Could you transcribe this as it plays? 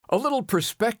A little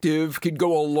perspective can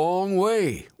go a long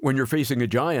way when you're facing a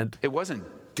giant. It wasn't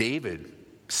David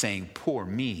saying, poor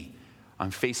me,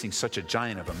 I'm facing such a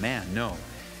giant of a man. No,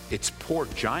 it's poor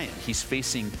giant. He's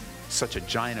facing such a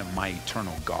giant of my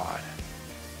eternal God.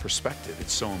 Perspective,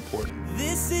 it's so important.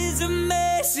 This is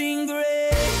amazing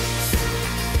grace.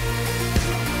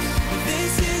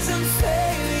 This is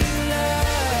unfailing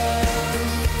love.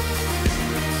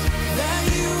 That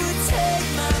you would take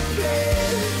my place.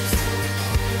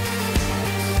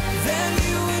 Then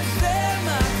you would bear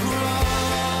my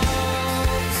cross.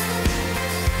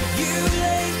 You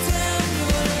laid down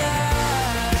your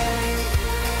life.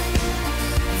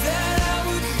 That I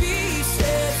would be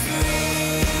set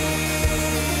free.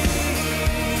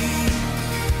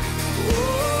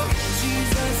 Oh,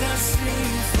 Jesus, I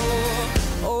sing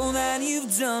for all that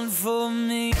you've done for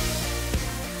me.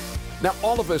 Now,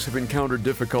 all of us have encountered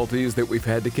difficulties that we've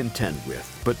had to contend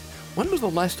with, but when was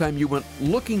the last time you went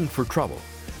looking for trouble?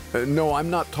 No, I'm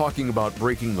not talking about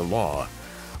breaking the law,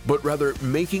 but rather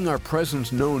making our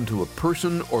presence known to a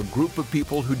person or group of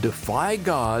people who defy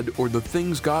God or the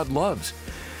things God loves.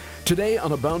 Today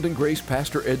on Abounding Grace,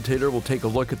 Pastor Ed Taylor will take a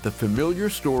look at the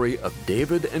familiar story of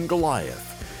David and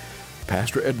Goliath.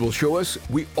 Pastor Ed will show us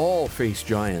we all face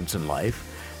giants in life,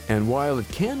 and while it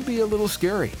can be a little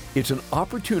scary, it's an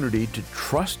opportunity to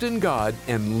trust in God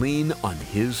and lean on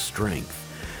His strength.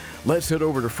 Let's head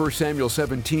over to 1 Samuel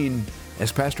 17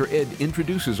 as Pastor Ed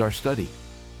introduces our study.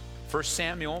 1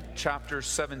 Samuel chapter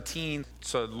 17,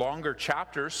 it's a longer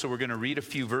chapter, so we're going to read a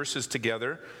few verses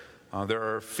together. There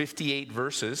are 58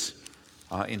 verses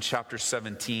in chapter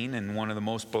 17, and one of the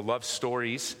most beloved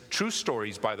stories, true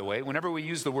stories, by the way. Whenever we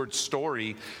use the word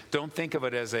story, don't think of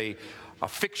it as a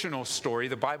fictional story.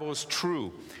 The Bible is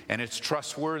true, and it's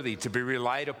trustworthy to be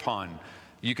relied upon.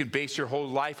 You can base your whole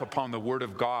life upon the Word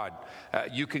of God.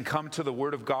 You can come to the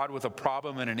Word of God with a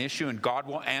problem and an issue, and God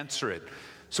will answer it.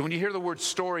 So when you hear the word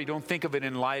story, don't think of it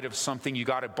in light of something you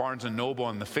got at Barnes & Noble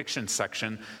in the fiction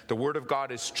section. The Word of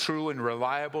God is true and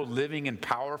reliable, living and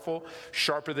powerful,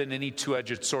 sharper than any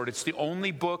two-edged sword. It's the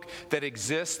only book that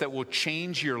exists that will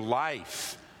change your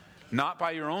life, not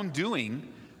by your own doing,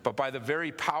 but by the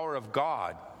very power of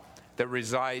God that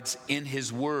resides in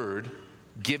His Word,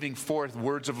 giving forth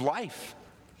words of life,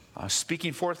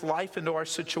 speaking forth life into our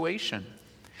situation.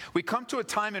 We come to a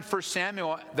time in 1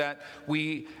 Samuel that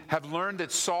we have learned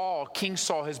that King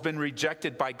Saul has been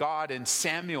rejected by God, and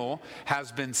Samuel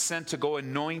has been sent to go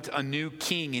anoint a new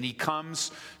king. And he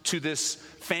comes to this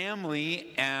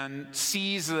family and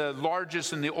sees the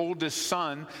largest and the oldest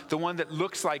son, the one that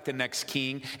looks like the next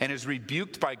king, and is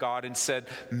rebuked by God and said,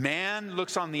 man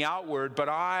looks on the outward, but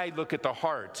I look at the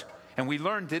heart. And we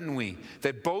learned, didn't we,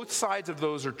 that both sides of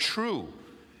those are true.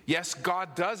 Yes,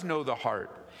 God does know the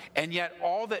heart. And yet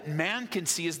all that man can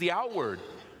see is the outward.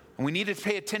 And we need to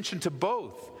pay attention to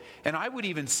both. And I would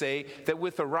even say that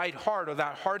with the right heart, or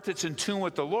that heart that's in tune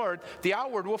with the Lord, the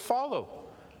outward will follow.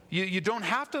 You don't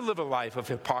have to live a life of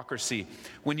hypocrisy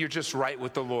when you're just right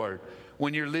with the Lord,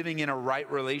 when you're living in a right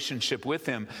relationship with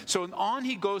Him. So on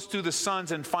he goes through the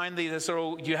sons, and finally they say,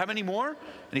 oh, do you have any more? And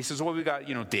he says, well, we got,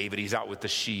 David, he's out with the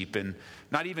sheep. And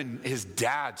not even his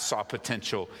dad saw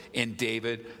potential in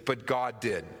David, but God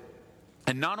did.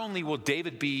 And not only will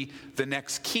David be the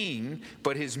next king,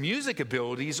 but his music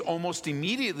abilities almost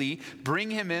immediately bring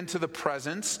him into the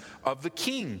presence of the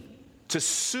king to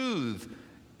soothe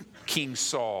King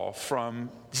Saul from...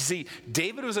 See,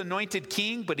 David was anointed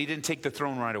king, but he didn't take the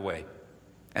throne right away.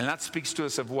 And that speaks to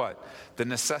us of what? The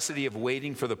necessity of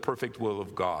waiting for the perfect will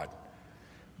of God.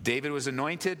 David was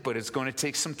anointed, but it's going to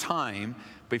take some time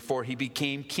before he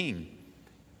became king.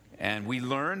 And we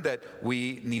learned that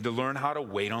we need to learn how to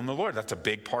wait on the Lord. That's a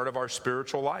big part of our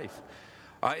spiritual life.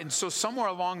 And so somewhere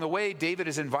along the way, David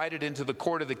is invited into the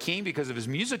court of the king because of his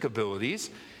music abilities.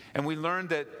 And we learned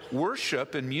that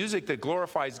worship and music that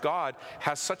glorifies God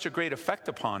has such a great effect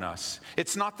upon us.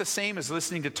 It's not the same as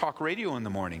listening to talk radio in the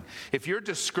morning. If you're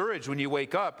discouraged when you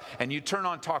wake up and you turn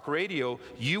on talk radio,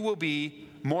 you will be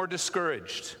more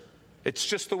discouraged. It's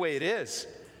just the way it is.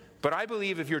 But I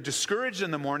believe if you're discouraged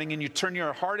in the morning and you turn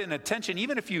your heart and attention,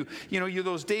 even if you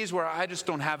those days where I just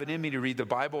don't have it in me to read the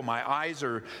Bible, my eyes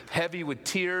are heavy with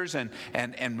tears and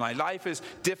my life is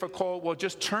difficult, well,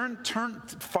 just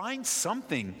find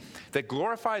something that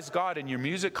glorifies God in your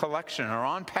music collection or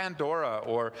on Pandora,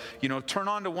 or, turn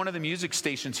on to one of the music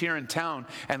stations here in town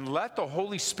and let the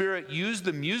Holy Spirit use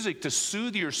the music to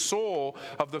soothe your soul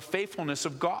of the faithfulness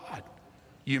of God.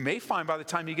 You may find by the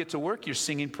time you get to work, you're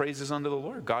singing praises unto the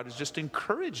Lord. God has just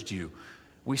encouraged you.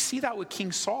 We see that with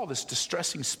King Saul. This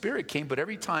distressing spirit came, but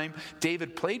every time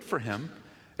David played for him,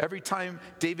 Every time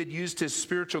David used his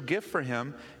spiritual gift for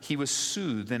him, he was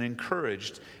soothed and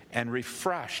encouraged and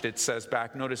refreshed. It says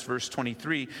back, notice verse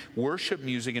 23, worship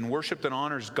music and worship that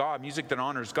honors God, music that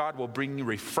honors God will bring you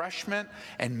refreshment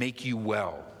and make you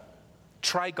well.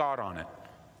 Try God on it.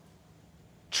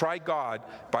 Try God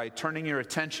by turning your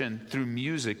attention through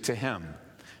music to him.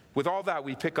 With all that,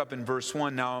 we pick up in verse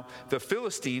 1. Now, the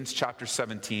Philistines, chapter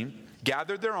 17,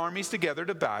 gathered their armies together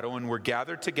to battle and were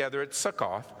gathered together at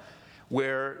Succoth,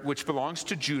 which belongs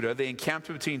to Judah. They encamped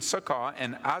between Succoth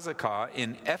and Azekah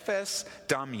in Ephes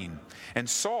Dammim. And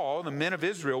Saul, the men of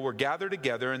Israel, were gathered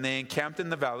together, and they encamped in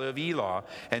the valley of Elah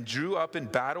and drew up in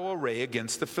battle array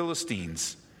against the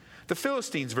Philistines. The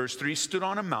Philistines, verse 3, stood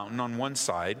on a mountain on one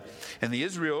side, and the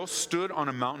Israel stood on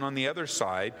a mountain on the other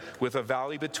side with a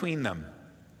valley between them.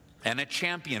 And a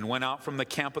champion went out from the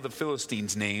camp of the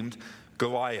Philistines named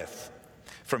Goliath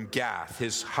from Gath.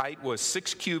 His height was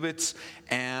 6 cubits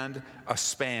and a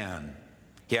span.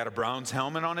 He had a bronze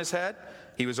helmet on his head.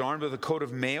 He was armed with a coat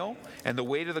of mail, and the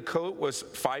weight of the coat was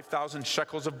 5,000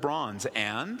 shekels of bronze.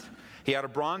 And he had a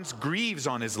bronze greaves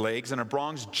on his legs and a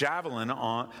bronze javelin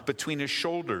between his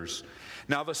shoulders.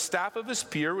 Now the staff of his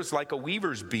spear was like a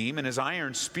weaver's beam, and his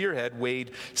iron spearhead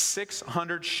weighed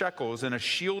 600 shekels, and a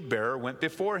shield bearer went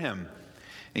before him.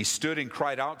 And he stood and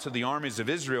cried out to the armies of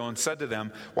Israel and said to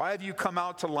them, "Why have you come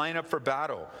out to line up for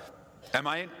battle? Am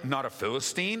I not a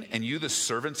Philistine, and you the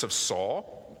servants of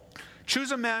Saul?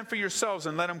 Choose a man for yourselves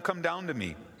and let him come down to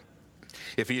me.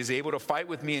 If he is able to fight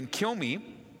with me and kill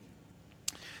me,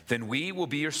 then we will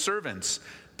be your servants.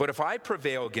 But if I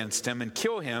prevail against him and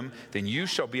kill him, then you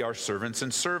shall be our servants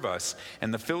and serve us."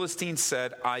 And the Philistines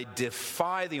said, "I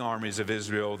defy the armies of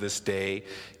Israel this day.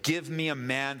 Give me a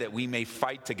man that we may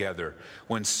fight together."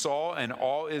 When Saul and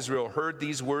all Israel heard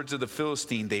these words of the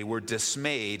Philistine, they were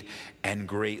dismayed and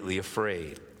greatly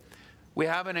afraid. We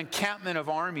have an encampment of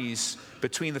armies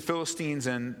between the Philistines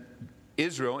and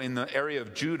Israel in the area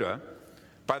of Judah.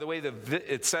 By the way,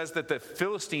 it says that the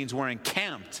Philistines were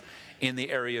encamped in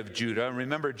the area of Judah. And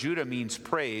remember, Judah means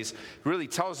praise. It really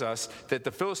tells us that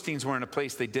the Philistines were in a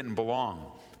place they didn't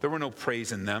belong. There were no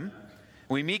praise in them.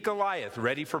 We meet Goliath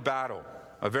ready for battle,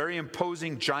 a very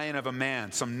imposing giant of a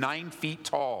man, some 9 feet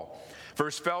tall.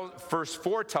 Verse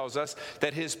 4 tells us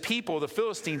that his people, the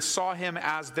Philistines, saw him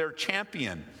as their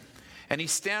champion. And he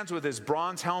stands with his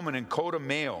bronze helmet and coat of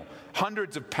mail,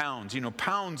 hundreds of pounds,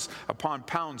 pounds upon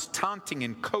pounds, taunting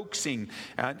and coaxing.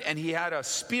 And he had a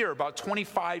spear, about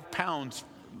 25 pounds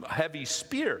heavy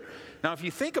spear. Now, if you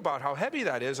think about how heavy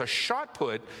that is, a shot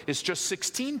put is just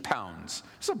 16 pounds.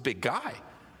 He's a big guy.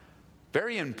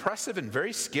 Very impressive and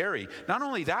very scary. Not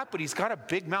only that, but he's got a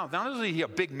big mouth. Not only is he a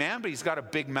big man, but he's got a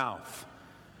big mouth.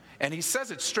 And he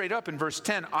says it straight up in verse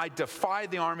 10, "I defy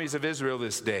the armies of Israel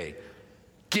this day.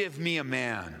 Give me a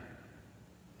man."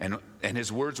 And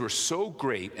his words were so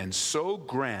great and so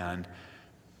grand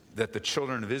that the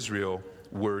children of Israel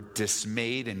were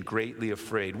dismayed and greatly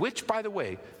afraid. Which, by the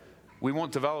way, we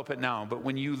won't develop it now, but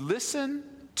when you listen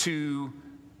to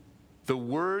the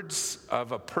words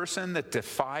of a person that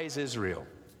defies Israel,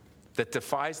 that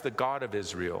defies the God of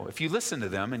Israel, if you listen to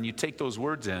them and you take those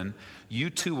words in, you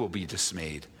too will be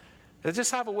dismayed. They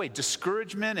just have a way.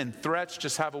 Discouragement and threats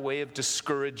just have a way of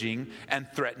discouraging and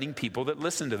threatening people that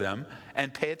listen to them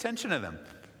and pay attention to them.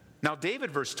 Now,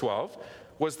 David, verse 12,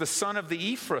 was the son of the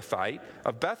Ephrathite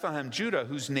of Bethlehem, Judah,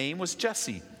 whose name was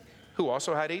Jesse, who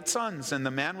also had 8 sons. And the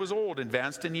man was old,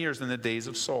 advanced in years in the days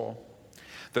of Saul.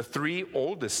 The 3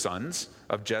 oldest sons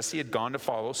of Jesse had gone to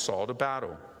follow Saul to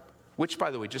battle. Which, by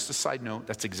the way, just a side note,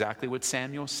 that's exactly what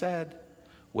Samuel said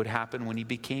would happen when he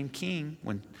became king.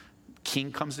 When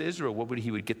king comes to Israel, he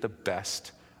would get the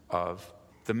best of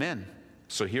the men.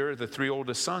 So here are the 3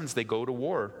 oldest sons. They go to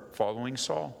war following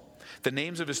Saul. The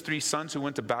names of his 3 sons who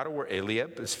went to battle were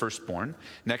Eliab, his firstborn,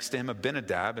 next to him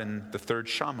Abinadab, and the third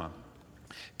Shammah.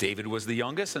 David was the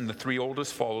youngest, and the 3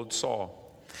 oldest followed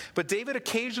Saul. But David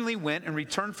occasionally went and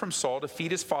returned from Saul to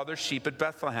feed his father's sheep at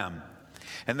Bethlehem.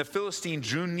 And the Philistine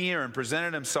drew near and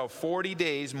presented himself 40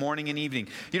 days, morning and evening.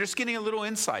 You're just getting a little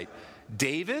insight.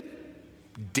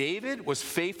 David was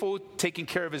faithful, taking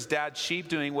care of his dad's sheep,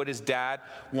 doing what his dad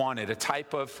wanted, a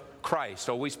type of Christ,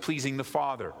 always pleasing the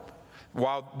Father.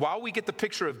 While we get the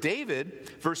picture of David,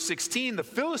 verse 16, the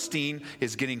Philistine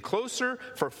is getting closer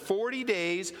for 40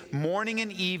 days, morning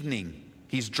and evening.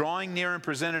 He's drawing near and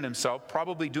presented himself,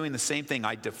 probably doing the same thing.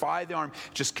 I defy the army,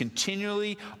 just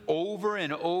continually over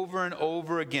and over and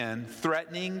over again,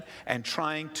 threatening and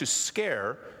trying to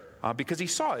scare because he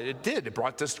saw it. It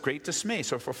brought us great dismay.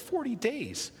 So for 40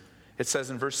 days, it says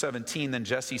in verse 17, then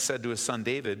Jesse said to his son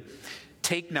David,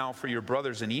 Take now for your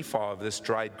brothers an ephah of this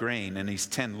dried grain and these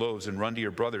 10 loaves, and run to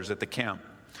your brothers at the camp.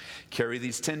 Carry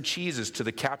these 10 cheeses to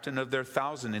the captain of their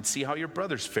 1,000 and see how your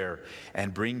brothers fare,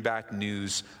 and bring back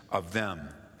news of them.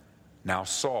 Now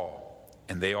Saul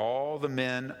and all the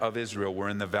men of Israel were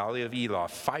in the valley of Elah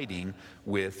fighting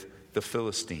with the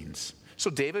Philistines. So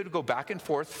David would go back and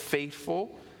forth,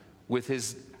 faithful with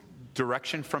his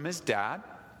direction from his dad.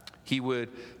 He would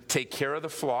take care of the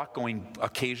flock, going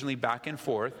occasionally back and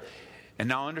forth. And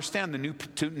now understand the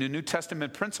New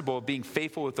Testament principle of being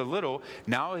faithful with the little.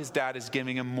 Now his dad is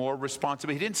giving him more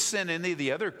responsibility. He didn't send any of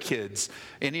the other kids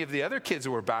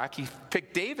who were back. He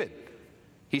picked David.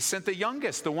 He sent the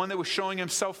youngest, the one that was showing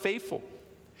himself faithful.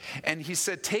 And he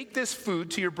said, take this food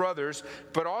to your brothers,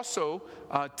 but also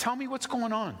tell me what's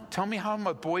going on. Tell me how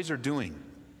my boys are doing.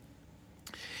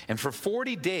 And for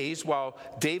 40 days, while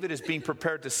David is being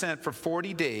prepared to send, for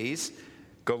 40 days,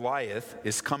 Goliath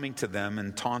is coming to them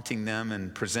and taunting them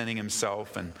and presenting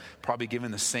himself and probably giving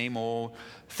the same old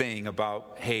thing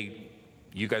about, hey,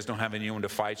 you guys don't have anyone to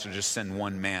fight, so just send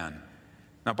one man.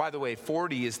 Now, by the way,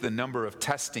 40 is the number of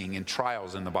testing and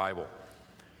trials in the Bible.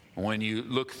 When you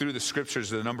look through the scriptures,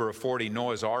 the number of 40,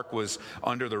 Noah's ark was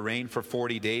under the rain for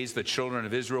 40 days. The children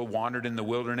of Israel wandered in the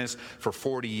wilderness for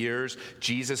 40 years.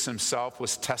 Jesus himself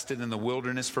was tested in the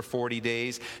wilderness for 40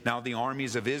 days. Now the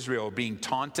armies of Israel are being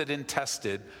taunted and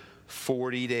tested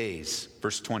 40 days.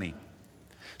 Verse 20.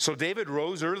 So David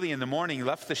rose early in the morning,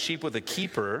 left the sheep with a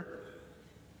keeper.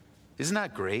 Isn't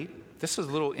that great? This is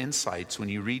little insights when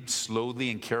you read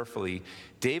slowly and carefully.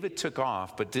 David took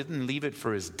off, but didn't leave it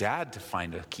for his dad to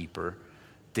find a keeper.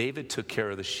 David took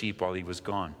care of the sheep while he was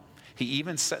gone. He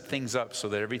even set things up so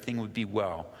that everything would be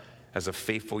well as a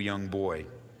faithful young boy.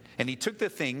 And he took the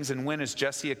things and went as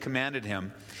Jesse had commanded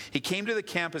him. He came to the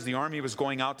camp as the army was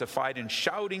going out to fight and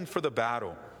shouting for the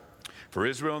battle. For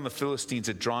Israel and the Philistines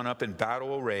had drawn up in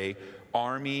battle array,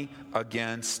 army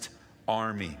against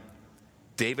army.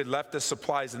 David left the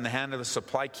supplies in the hand of the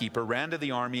supply keeper, ran to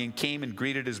the army, and came and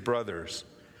greeted his brothers.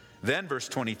 Then, verse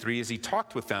 23, as he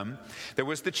talked with them, there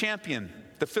was the champion,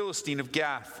 the Philistine of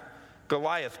Gath,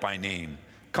 Goliath by name,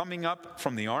 coming up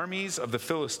from the armies of the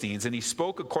Philistines, and he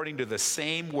spoke according to the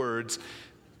same words,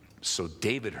 so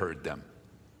David heard them.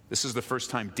 This is the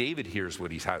first time David hears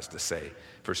what he has to say.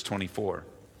 Verse 24,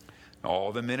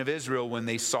 all the men of Israel, when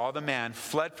they saw the man,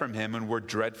 fled from him and were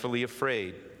dreadfully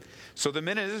afraid. So the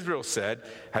men of Israel said,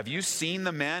 have you seen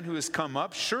the man who has come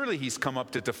up? Surely he's come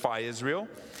up to defy Israel.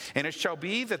 And it shall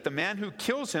be that the man who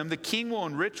kills him, the king will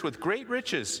enrich with great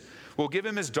riches, will give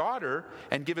him his daughter,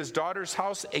 and give his daughter's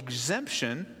house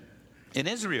exemption in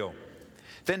Israel.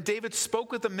 Then David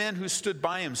spoke with the men who stood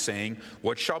by him, saying,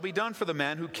 what shall be done for the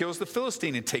man who kills the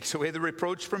Philistine and takes away the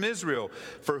reproach from Israel?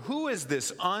 For who is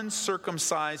this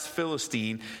uncircumcised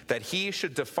Philistine that he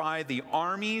should defy the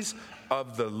armies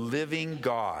of the living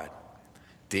God?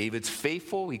 David's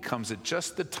faithful. He comes at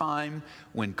just the time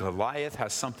when Goliath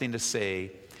has something to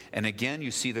say. And again, you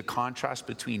see the contrast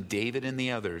between David and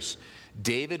the others.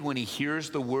 David, when he hears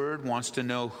the word, wants to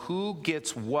know who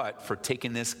gets what for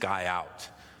taking this guy out,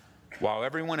 while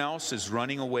everyone else is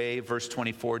running away, verse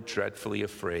 24, dreadfully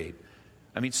afraid.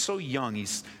 I mean, so young.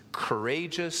 He's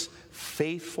courageous,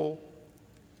 faithful.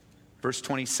 Verse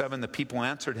 27, the people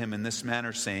answered him in this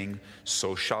manner, saying,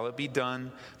 so shall it be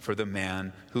done for the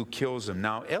man who kills him.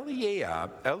 Now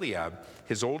Eliab,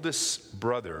 his oldest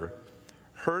brother,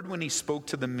 heard when he spoke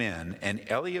to the men, and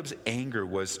Eliab's anger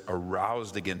was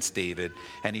aroused against David.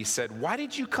 And he said, why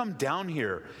did you come down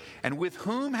here? And with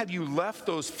whom have you left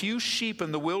those few sheep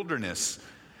in the wilderness?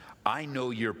 I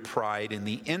know your pride and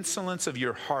the insolence of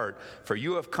your heart, for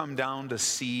you have come down to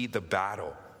see the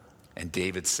battle. And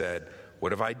David said,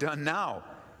 what have I done now?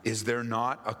 Is there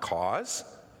not a cause?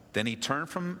 Then he turned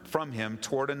from him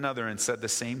toward another and said the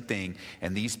same thing.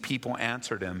 And these people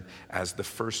answered him as the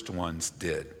first ones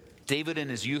did. David in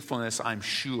his youthfulness, I'm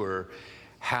sure,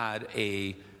 had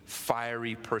a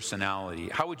fiery personality.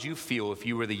 How would you feel if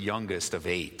you were the youngest of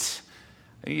 8?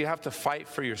 You'd have to fight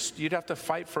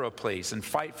for a place and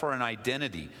fight for an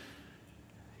identity.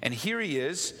 And here he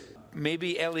is.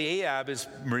 Maybe Eliab is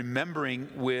remembering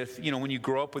with, when you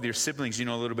grow up with your siblings, you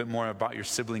know a little bit more about your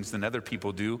siblings than other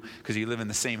people do because you live in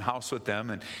the same house with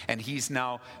them. And he's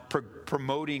now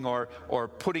promoting or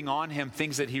putting on him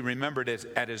things that he remembered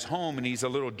at his home. And he's a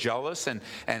little jealous. And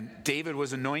David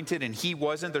was anointed and he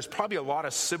wasn't. There's probably a lot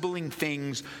of sibling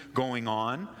things going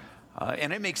on.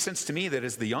 And it makes sense to me that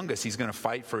as the youngest, he's going to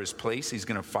fight for his place. He's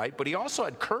going to fight. But he also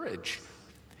had courage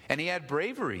and he had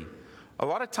bravery. A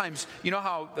lot of times, you know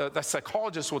how the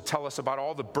psychologists will tell us about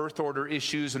all the birth order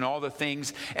issues and all the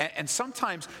things, and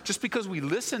sometimes just because we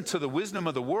listen to the wisdom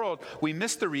of the world, we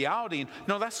miss the reality.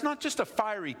 No, that's not just a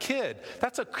fiery kid.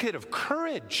 That's a kid of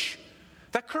courage.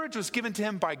 That courage was given to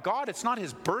him by God. It's not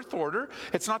his birth order.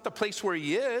 It's not the place where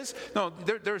he is. No,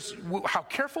 there's how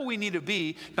careful we need to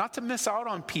be not to miss out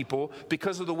on people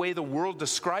because of the way the world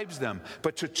describes them,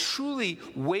 but to truly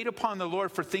wait upon the Lord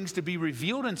for things to be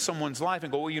revealed in someone's life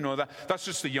and go, well, you know, that's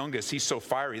just the youngest. He's so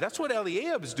fiery. That's what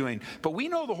Eliab is doing. But we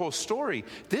know the whole story.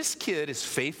 This kid is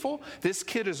faithful. This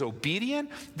kid is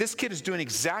obedient. This kid is doing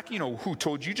exactly, who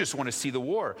told you just want to see the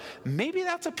war? Maybe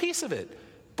that's a piece of it.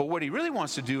 But what he really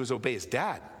wants to do is obey his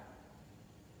dad.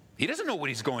 He doesn't know what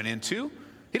he's going into.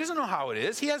 He doesn't know how it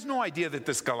is. He has no idea that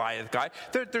this Goliath guy,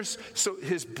 so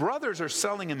his brothers are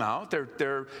selling him out.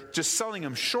 They're just selling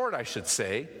him short, I should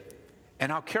say. And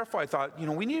how careful, I thought,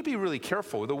 we need to be really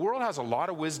careful. The world has a lot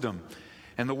of wisdom,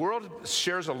 and the world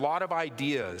shares a lot of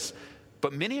ideas.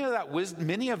 But many of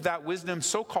that wisdom,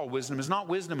 so-called wisdom, is not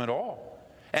wisdom at all.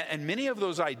 And many of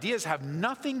those ideas have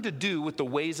nothing to do with the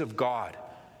ways of God.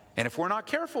 And if we're not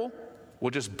careful,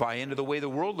 we'll just buy into the way the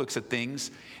world looks at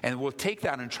things, and we'll take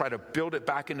that and try to build it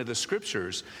back into the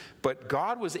scriptures. But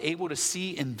God was able to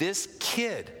see in this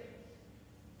kid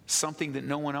something that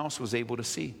no one else was able to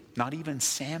see. Not even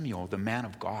Samuel, the man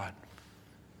of God.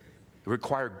 It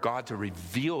required God to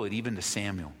reveal it even to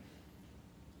Samuel,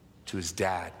 to his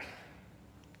dad,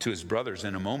 to his brothers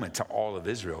in a moment, to all of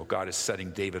Israel. God is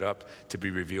setting David up to be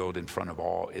revealed in front of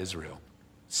all Israel.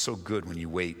 It's so good when you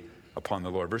wait upon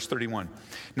the Lord. Verse 31.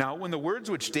 Now, when the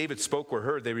words which David spoke were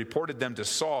heard, they reported them to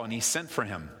Saul, and he sent for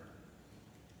him.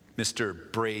 Mr.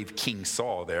 Brave King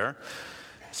Saul there,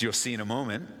 as you'll see in a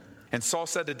moment. And Saul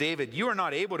said to David, you are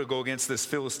not able to go against this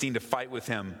Philistine to fight with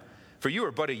him, for you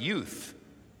are but a youth,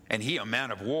 and he a man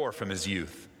of war from his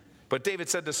youth. But David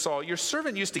said to Saul, your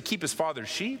servant used to keep his father's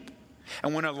sheep,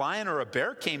 and when a lion or a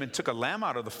bear came and took a lamb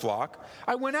out of the flock,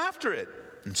 I went after it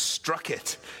and struck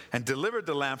it and delivered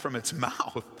the lamb from its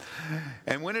mouth.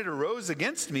 And when it arose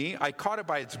against me, I caught it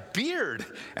by its beard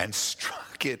and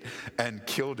struck it and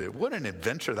killed it. What an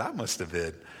adventure that must have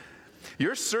been.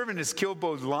 Your servant has killed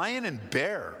both lion and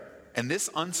bear, and this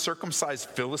uncircumcised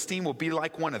Philistine will be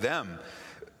like one of them,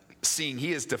 seeing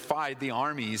he has defied the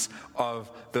armies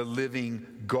of the living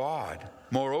God.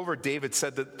 Moreover, David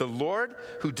said that the Lord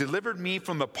who delivered me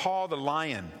from the paw of the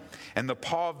lion and the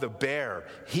paw of the bear,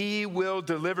 he will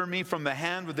deliver me from the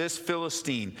hand of this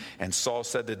Philistine. And Saul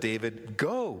said to David,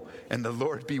 go, and the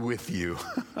Lord be with you.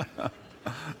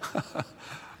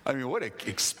 I mean, what an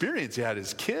experience he had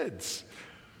as kids.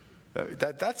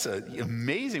 That's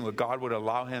amazing what God would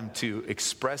allow him to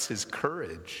express his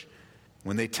courage.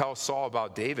 When they tell Saul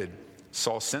about David,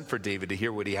 Saul sent for David to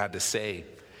hear what he had to say.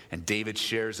 And David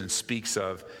shares and speaks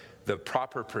of the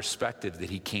proper perspective that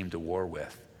he came to war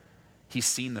with. He's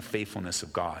seen the faithfulness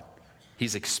of God.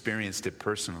 He's experienced it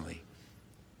personally.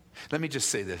 Let me just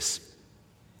say this.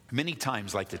 Many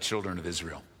times, like the children of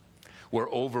Israel, we're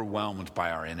overwhelmed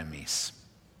by our enemies.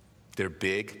 They're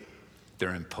big,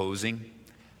 they're imposing,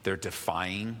 they're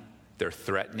defying, they're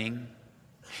threatening.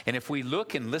 And if we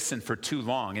look and listen for too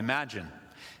long, imagine,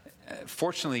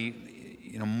 fortunately,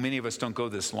 many of us don't go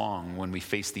this long when we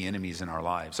face the enemies in our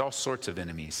lives, all sorts of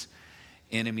enemies.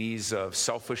 Enemies of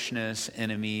selfishness,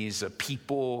 enemies of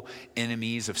people,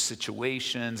 enemies of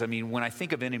situations. I mean, when I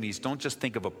think of enemies, don't just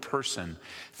think of a person.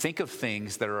 Think of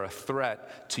things that are a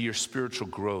threat to your spiritual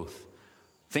growth.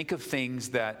 Think of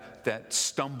things that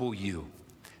stumble you.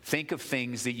 Think of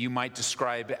things that you might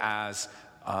describe as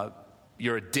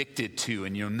you're addicted to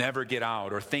and you'll never get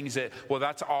out, or things that, well,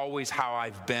 that's always how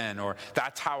I've been, or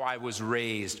that's how I was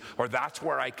raised, or that's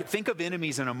where I could. Think of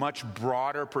enemies in a much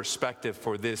broader perspective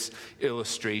for this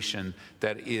illustration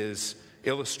that is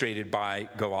illustrated by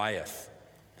Goliath.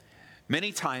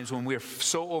 Many times when we're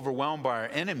so overwhelmed by our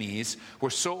enemies,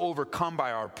 we're so overcome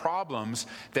by our problems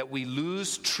that we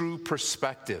lose true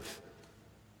perspective.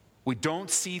 We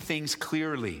don't see things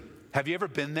clearly. Have you ever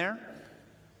been there?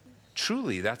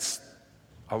 Truly, that's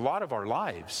a lot of our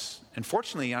lives.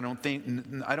 Unfortunately, I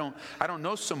don't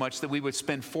know so much that we would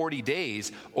spend 40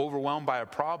 days overwhelmed by a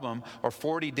problem, or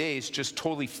 40 days just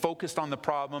totally focused on the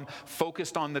problem,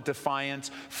 focused on the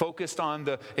defiance, focused on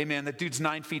the, hey man, that dude's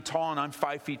 9 feet tall and I'm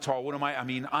 5 feet tall. What am I? I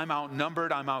mean, I'm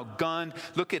outnumbered, I'm outgunned.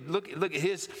 Look at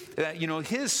his,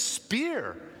 his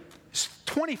spear is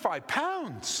 25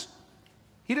 pounds.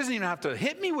 He doesn't even have to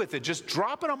hit me with it, just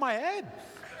drop it on my head.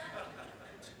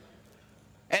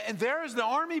 And there is the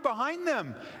army behind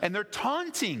them, and they're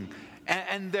taunting,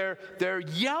 and they're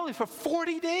yelling for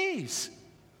 40 days.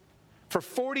 For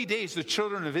 40 days, the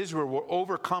children of Israel were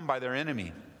overcome by their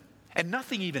enemy. And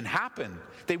nothing even happened.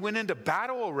 They went into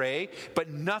battle array, but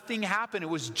nothing happened. It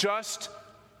was just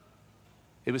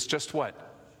what?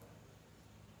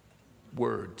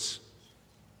 Words.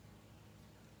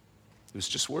 It was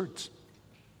just words.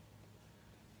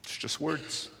 It's just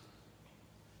words.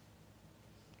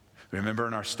 Remember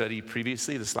in our study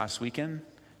previously, this last weekend,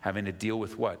 having to deal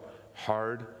with what?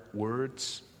 Hard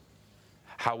words.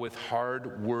 How with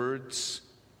hard words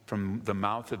from the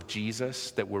mouth of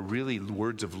Jesus that were really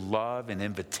words of love and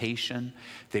invitation,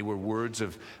 they were words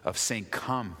of saying,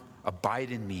 come,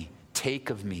 abide in me, take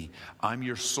of me. I'm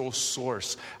your sole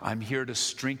source. I'm here to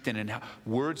strengthen. And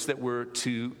words that were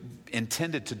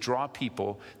intended to draw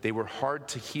people, they were hard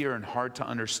to hear and hard to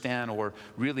understand, or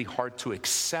really hard to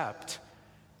accept.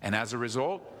 And as a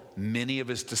result, many of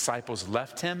his disciples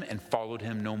left him and followed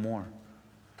him no more.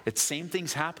 It's same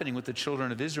things happening with the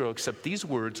children of Israel, except these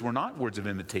words were not words of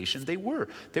invitation. They were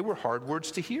hard words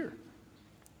to hear.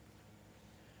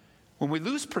 When we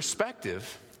lose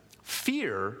perspective,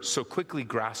 fear so quickly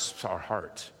grasps our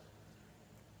heart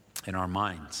and our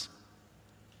minds.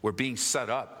 We're being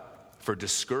set up for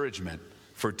discouragement,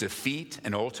 for defeat,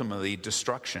 and ultimately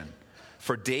destruction.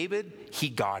 For David, he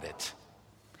got it.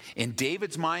 In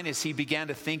David's mind, as he began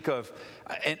to think of,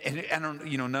 and I don't,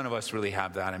 none of us really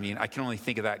have that. I mean, I can only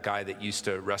think of that guy that used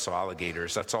to wrestle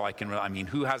alligators. That's all I can.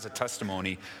 Who has a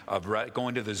testimony of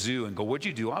going to the zoo and go, "What'd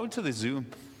you do?" I went to the zoo,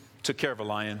 took care of a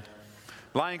lion.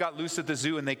 Lion got loose at the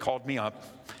zoo, and they called me up,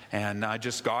 and I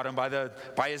just got him by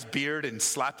his beard and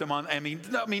slapped him on.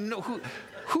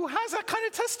 Who has that kind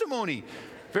of testimony?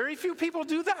 Very few people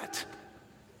do that.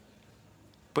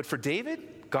 But for David,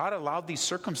 God allowed these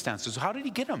circumstances. How did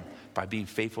he get them? By being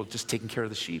faithful, just taking care of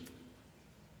the sheep.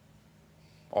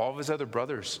 All of his other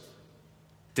brothers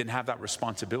didn't have that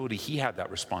responsibility. He had that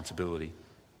responsibility.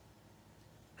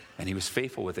 And he was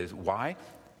faithful with it. Why?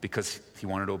 Because he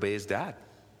wanted to obey his dad.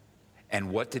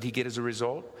 And what did he get as a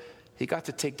result? He got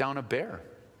to take down a bear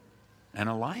and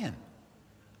a lion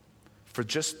for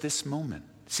just this moment.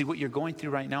 See, what you're going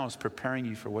through right now is preparing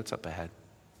you for what's up ahead.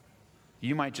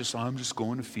 You might I'm just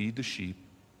going to feed the sheep.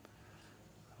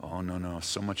 Oh, no,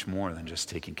 so much more than just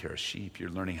taking care of sheep.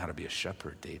 You're learning how to be a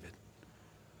shepherd, David.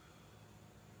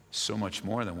 So much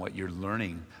more than what you're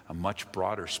learning, a much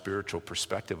broader spiritual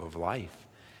perspective of life.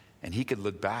 And he could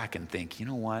look back and think, you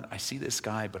know what? I see this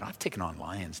guy, but I've taken on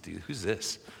lions, dude. Who's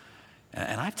this?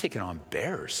 And I've taken on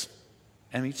bears.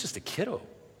 He's just a kiddo,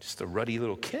 just a ruddy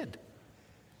little kid.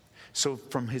 So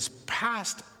from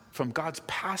God's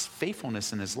past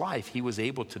faithfulness in his life, he was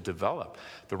able to develop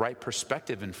the right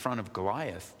perspective in front of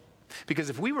Goliath. Because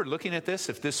if we were looking at this,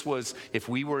 if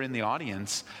we were in the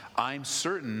audience, I'm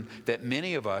certain that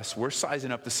many of us, we're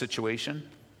sizing up the situation,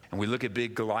 and we look at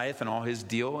big Goliath and all his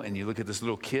deal, and you look at this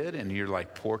little kid, and you're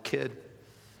like, poor kid.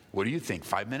 What do you think,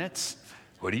 5 minutes?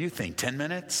 What do you think, 10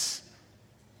 minutes?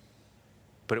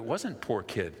 But it wasn't poor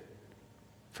kid.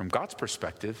 From God's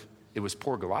perspective, it was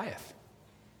poor Goliath.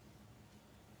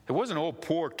 It wasn't, oh,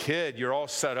 poor kid, you're all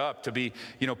set up to be,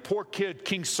 poor kid,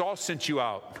 King Saul sent you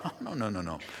out.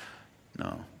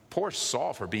 No. Poor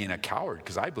Saul for being a coward,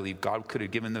 because I believe God could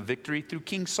have given the victory through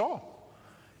King Saul.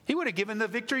 He would have given the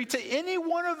victory to any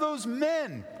one of those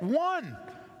men, one,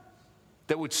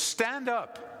 that would stand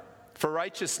up for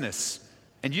righteousness.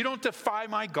 And you don't defy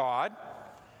my God,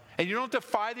 and you don't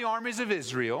defy the armies of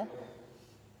Israel.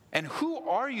 And who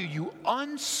are you, you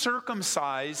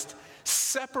uncircumcised,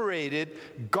 separated,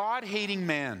 God-hating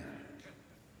man?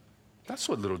 That's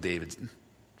what little David's.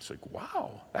 It's like,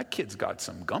 wow, that kid's got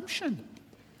some gumption.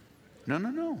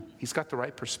 No. He's got the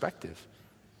right perspective.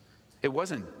 It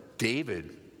wasn't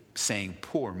David saying,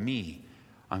 poor me,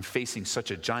 I'm facing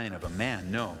such a giant of a man.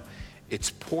 No,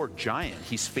 it's poor giant.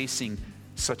 He's facing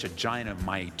such a giant of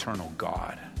my eternal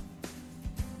God.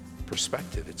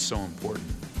 Perspective, it's so important.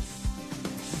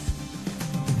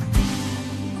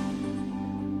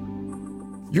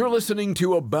 You're listening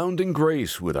to Abounding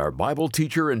Grace with our Bible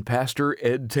teacher and pastor,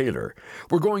 Ed Taylor.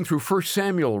 We're going through 1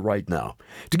 Samuel right now.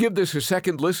 To give this a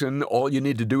second listen, all you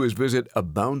need to do is visit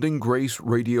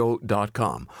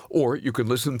aboundinggraceradio.com. Or you can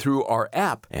listen through our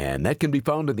app, and that can be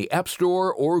found in the App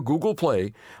Store or Google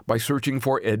Play by searching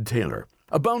for Ed Taylor.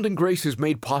 Abounding Grace is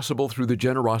made possible through the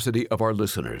generosity of our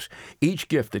listeners. Each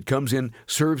gift that comes in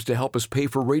serves to help us pay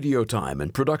for radio time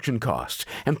and production costs.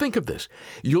 And think of this,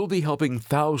 you'll be helping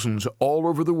thousands all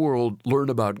over the world learn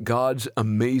about God's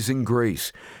amazing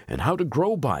grace and how to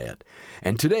grow by it.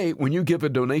 And today, when you give a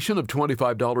donation of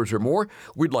 $25 or more,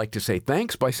 we'd like to say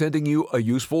thanks by sending you a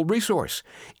useful resource.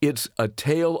 It's A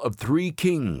Tale of Three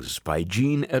Kings by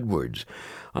Gene Edwards.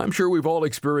 I'm sure we've all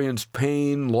experienced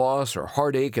pain, loss, or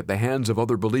heartache at the hands of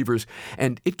other believers,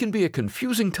 and it can be a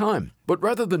confusing time. But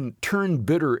rather than turn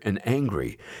bitter and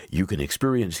angry, you can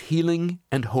experience healing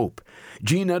and hope.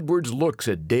 Gene Edwards looks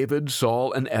at David,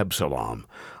 Saul, and Absalom.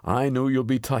 I know you'll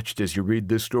be touched as you read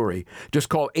this story. Just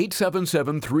call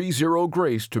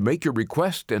 877-30-GRACE to make your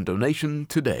request and donation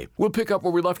today. We'll pick up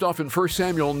where we left off in 1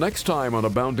 Samuel next time on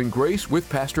Abounding Grace with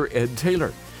Pastor Ed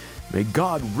Taylor. May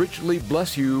God richly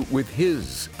bless you with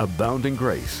His abounding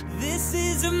grace. This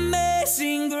is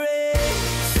amazing grace.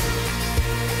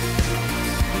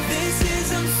 This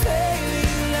is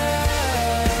unfailing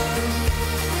love.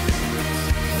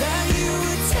 That you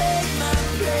would take my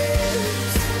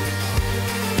place.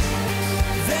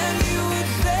 That you would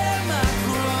bear my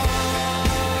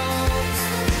cross.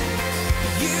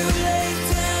 You laid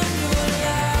down your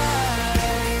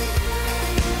life.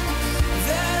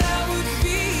 That I would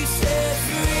be set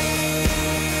free.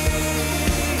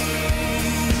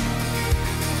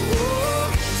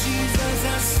 Oh, Jesus,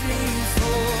 I sing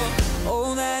for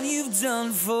all that you've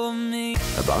done for me.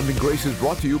 Abounding Grace is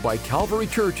brought to you by Calvary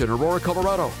Church in Aurora,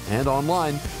 Colorado, and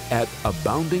online at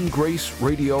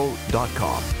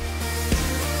aboundinggraceradio.com.